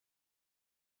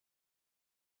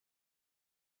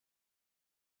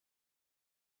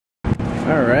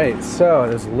Alright, so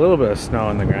there's a little bit of snow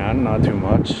on the ground, not too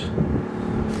much.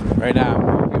 Right now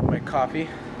I'm getting my coffee.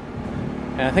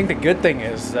 And I think the good thing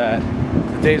is that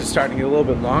the days are starting to get a little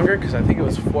bit longer because I think it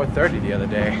was 4:30 the other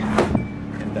day.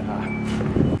 And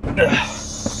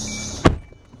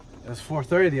it was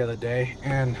 4:30 the other day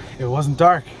and it wasn't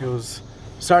dark. It was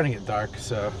starting to get dark,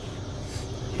 so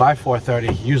by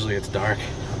 4:30 usually it's dark.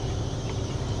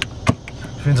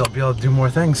 Which means I'll be able to do more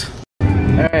things.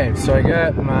 Alright, so I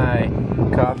got my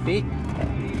coffee,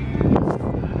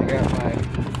 I got my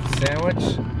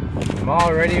sandwich. I'm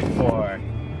all ready for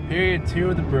period 2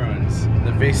 of the Bruins.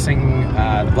 They're facing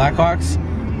the Blackhawks,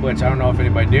 which I don't know if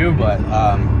anybody knew, but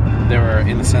they were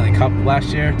in the Stanley Cup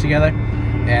last year together,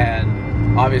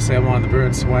 and obviously I wanted the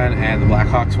Bruins to win and the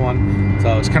Blackhawks won,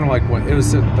 so it's kind of like it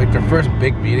was like their first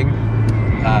big meeting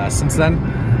since then.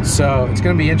 So it's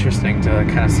going to be interesting to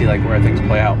kind of see like where things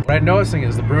play out. What I'm noticing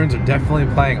is the Bruins are definitely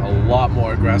playing a lot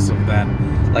more aggressive than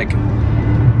like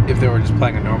if they were just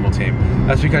playing a normal team.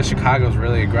 That's because Chicago's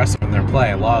really aggressive in their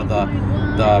play. A lot of the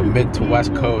mid to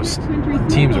west coast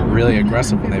teams are really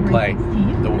aggressive when they play.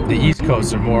 The East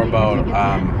Coast are more about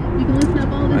I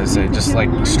say just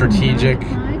like strategic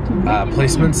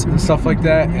placements and stuff like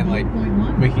that, and like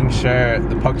making sure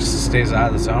the puck just stays out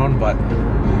of the zone. But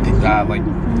like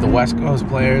the West Coast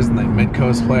players and the Mid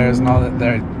Coast players and all that,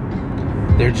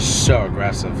 they're just so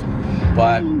aggressive.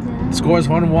 But the score is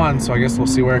 1-1, so I guess we'll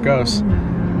see where it goes.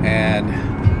 And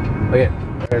look at,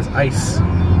 there's ice.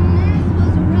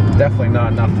 Definitely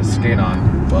not enough to skate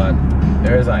on, but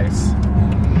there is ice.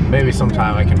 Maybe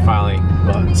sometime I can finally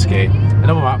go out and skate. I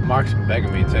know Mark's been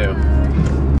begging me too.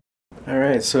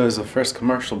 Alright, so it's the first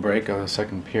commercial break of the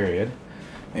second period,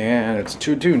 and it's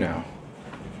 2-2 now.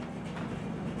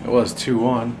 It was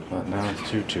 2-1, but now it's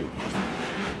 2-2.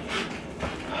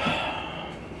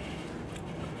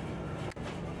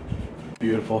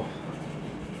 Beautiful.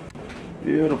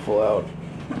 Beautiful out.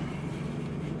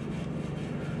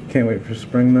 Can't wait for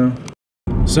spring though.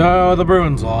 So the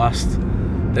Bruins lost.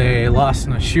 They lost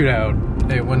in a shootout.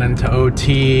 They went into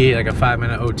OT, like a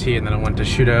 5-minute OT, and then it went to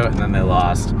shootout, and then they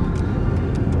lost.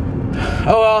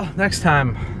 Oh well, next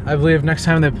time. I believe next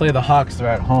time they play the Hawks, they're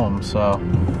at home, so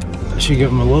that should give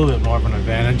them a little bit more of an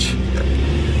advantage.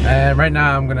 And right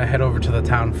now I'm gonna head over to the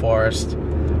town forest.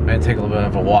 Maybe take a little bit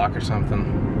of a walk or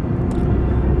something.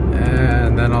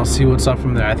 And then I'll see what's up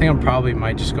from there. I think I probably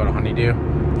might just go to Honeydew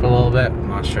for a little bit. I'm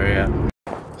not sure yet.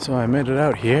 So I made it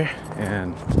out here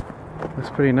and it looks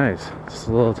pretty nice. Just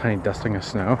a little tiny dusting of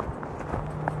snow.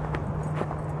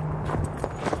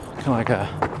 Kind of like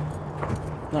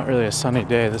not really a sunny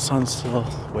day. The sun's still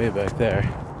way back there,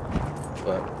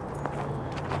 but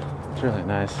it's really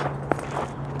nice.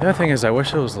 The other thing is I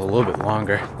wish it was a little bit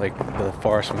longer, like the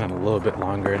forest went a little bit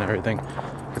longer and everything.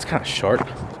 It's kind of short.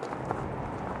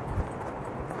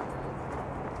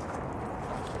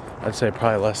 I'd say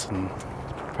probably less than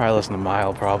a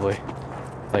mile, probably,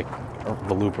 like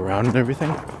the loop around and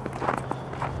everything.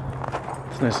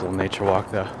 It's a nice little nature walk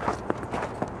though.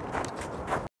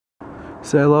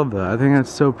 So I love that. I think that's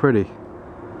so pretty.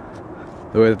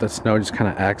 The way that the snow just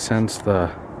kind of accents the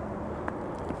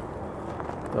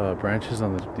branches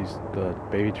on the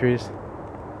baby trees.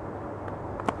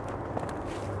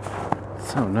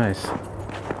 It's so nice.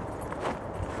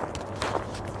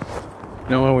 You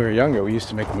know, when we were younger, we used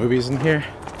to make movies in here,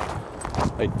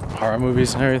 like horror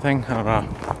movies and everything. I don't know.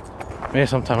 Maybe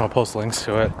sometime I'll post links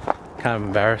to it. Kind of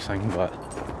embarrassing, but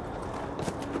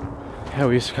yeah,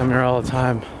 we used to come here all the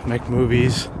time, make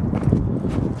movies,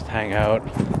 just hang out.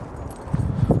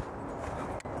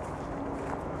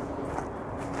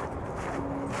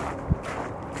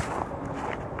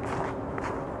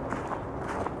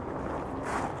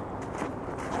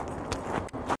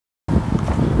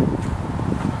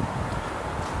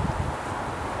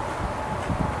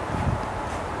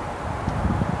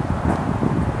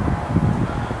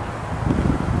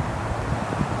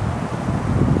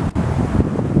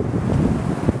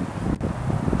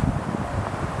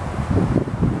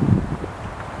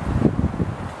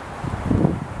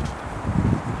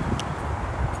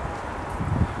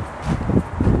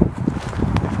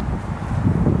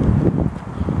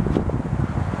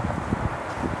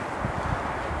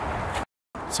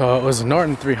 So it was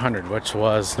Norton 300, which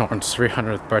was Norton's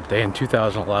 300th birthday in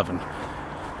 2011.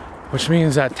 Which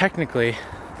means that technically,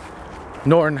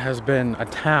 Norton has been a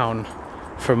town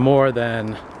for more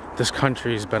than this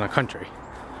country's been a country.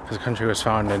 Because the country was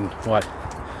founded in, what,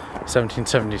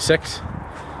 1776?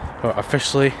 Or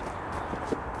officially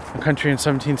a country in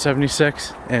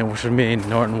 1776, and which would mean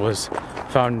Norton was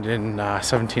founded in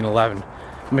 1711,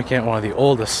 making it one of the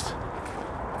oldest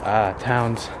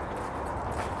towns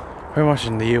very much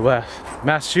in the US.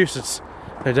 Massachusetts,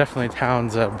 there are definitely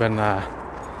towns that have been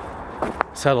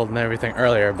settled and everything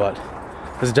earlier, but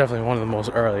this is definitely one of the most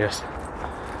earliest.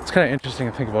 It's kind of interesting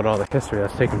to think about all the history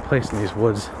that's taken place in these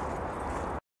woods.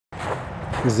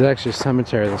 This is actually a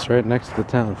cemetery that's right next to the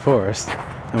town forest.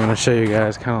 I'm going to show you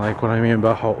guys kind of like what I mean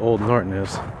about how old Norton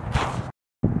is.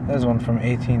 There's one from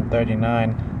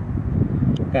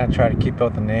 1839. Gotta try to keep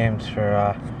out the names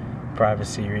for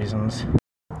privacy reasons.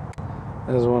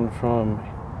 There's one from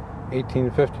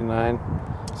 1859.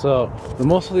 So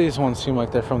most of these ones seem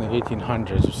like they're from the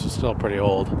 1800s, which is still pretty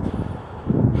old.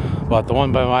 But the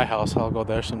one by my house, I'll go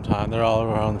there sometime. They're all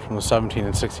around from the 17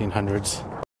 and 1600s.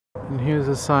 And here's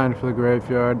a sign for the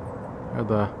graveyard, or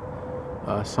the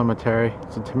cemetery.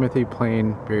 It's a Timothy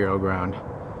Plain burial ground,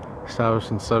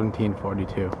 established in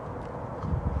 1742.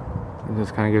 It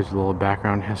just kind of gives you a little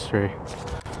background history.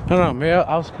 I don't know, maybe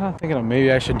I was kind of thinking of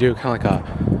maybe I should do kind of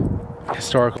like a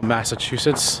historical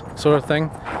Massachusetts sort of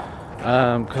thing.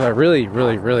 Because I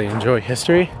really enjoy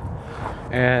history.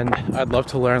 And I'd love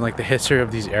to learn like the history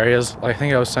of these areas. Like I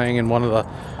think I was saying in one of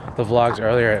the vlogs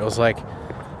earlier, it was like,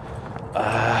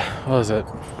 what was it?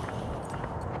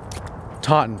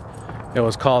 Taunton. It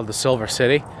was called the Silver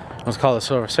City. It was called the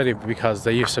Silver City because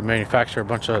they used to manufacture a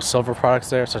bunch of silver products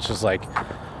there, such as like,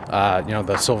 you know,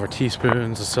 the silver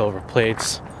teaspoons, the silver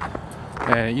plates.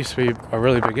 And it used to be a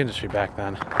really big industry back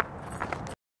then.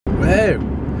 Whoa!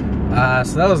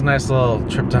 So that was a nice little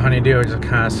trip to Honeydew. I just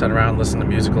kind of sat around, listened to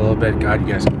music a little bit. God, you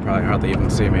guys can probably hardly even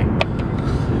see me.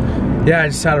 Yeah, I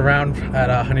just sat around at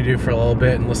Honeydew for a little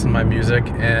bit and listened to my music.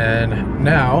 And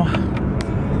now,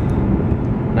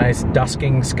 nice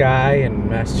dusking sky in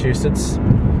Massachusetts.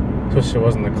 Wish it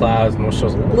wasn't the clouds, and wish it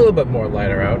was a little bit more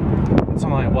lighter out. It's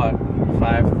only like, what,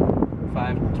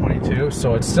 5:22?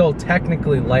 So it's still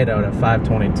technically light out at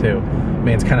 5:22. I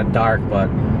mean, it's kind of dark, but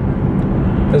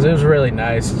it was really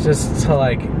nice just to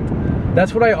like,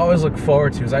 that's what I always look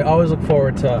forward to, is I always look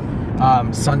forward to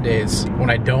Sundays when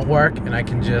I don't work and I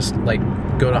can just like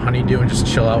go to Honeydew and just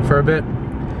chill out for a bit.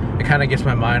 It kind of gets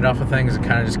my mind off of things. It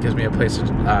kind of just gives me a place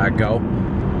to go.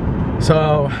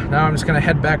 So now I'm just gonna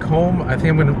head back home. I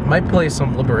think might play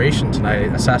some Liberation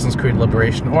tonight, Assassin's Creed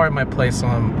Liberation, or I might play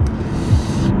some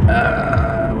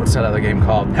what's that other game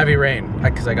called? Heavy Rain,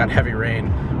 because I got Heavy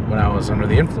Rain when I was under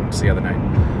the influence the other night.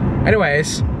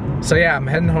 Anyways, so yeah, I'm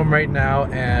heading home right now,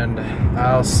 and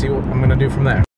I'll see what I'm gonna do from there.